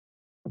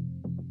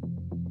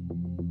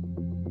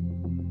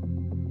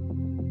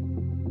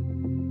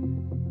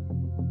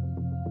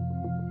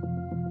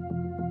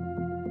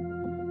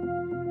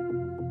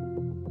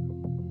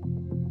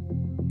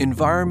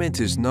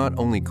Environment is not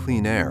only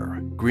clean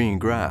air, green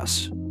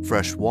grass,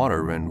 fresh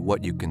water, and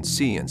what you can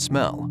see and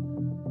smell.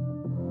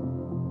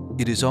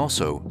 It is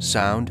also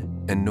sound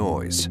and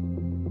noise.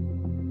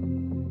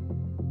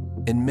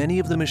 In many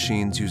of the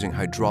machines using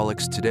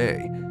hydraulics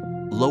today,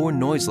 lower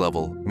noise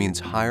level means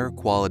higher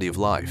quality of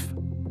life.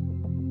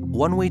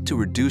 One way to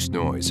reduce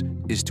noise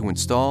is to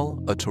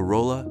install a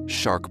TUROLLA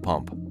shhark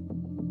pump.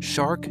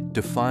 Shhark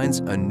defines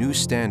a new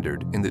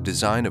standard in the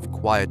design of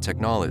quiet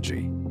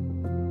technology.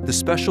 The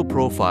special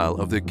profile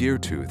of the gear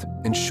tooth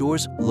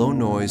ensures low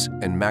noise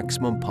and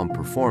maximum pump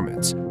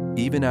performance,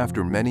 even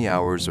after many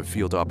hours of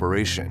field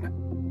operation.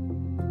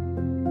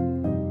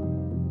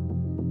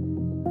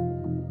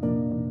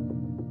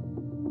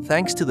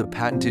 Thanks to the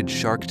patented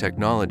shhark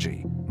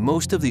technology,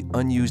 most of the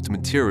unused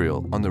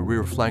material on the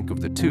rear flank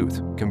of the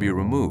tooth can be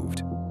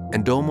removed,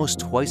 and almost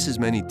twice as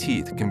many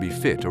teeth can be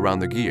fit around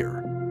the gear.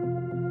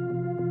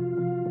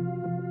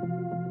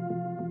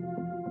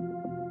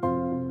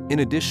 In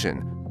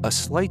addition, a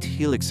slight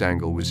helix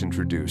angle was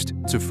introduced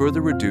to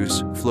further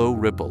reduce flow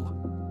ripple.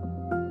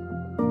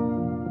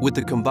 With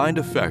the combined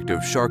effect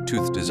of shark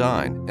tooth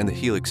design and the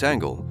helix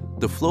angle,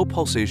 the flow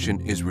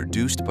pulsation is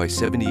reduced by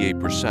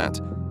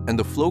 78%, and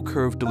the flow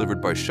curve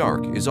delivered by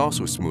Shhark is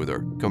also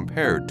smoother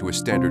compared to a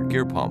standard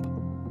gear pump.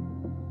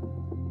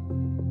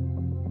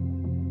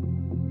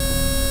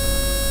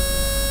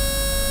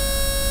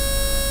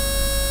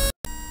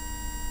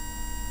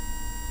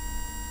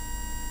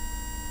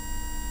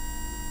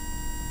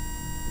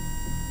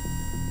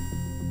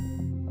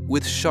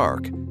 With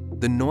Shhark,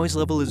 the noise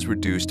level is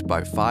reduced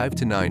by 5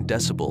 to 9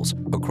 decibels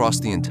across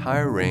the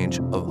entire range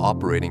of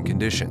operating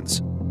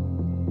conditions.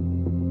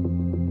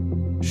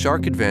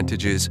 Shhark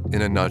advantages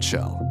in a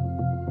nutshell.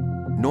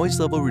 Noise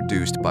level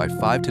reduced by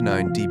 5 to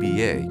 9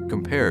 dBA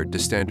compared to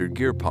standard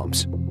gear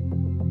pumps.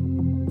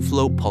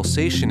 Flow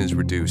pulsation is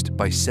reduced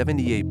by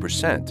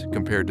 78%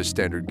 compared to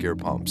standard gear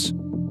pumps.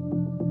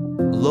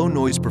 Low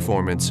noise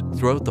performance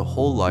throughout the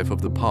whole life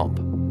of the pump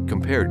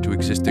compared to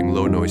existing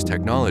low noise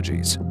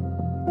technologies.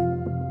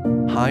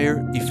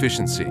 Higher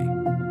efficiency.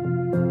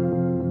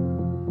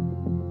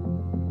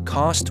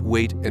 Cost,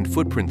 weight, and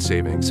footprint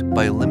savings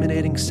by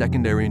eliminating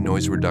secondary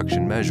noise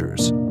reduction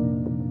measures.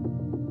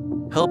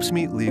 Helps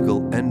meet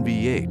legal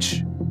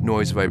NVH,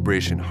 noise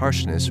vibration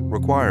harshness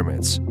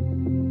requirements.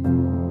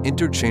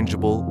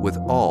 Interchangeable with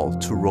all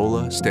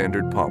TUROLLA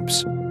standard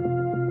pumps.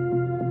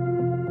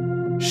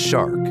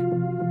 Shhark,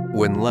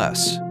 when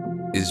less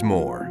is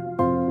more.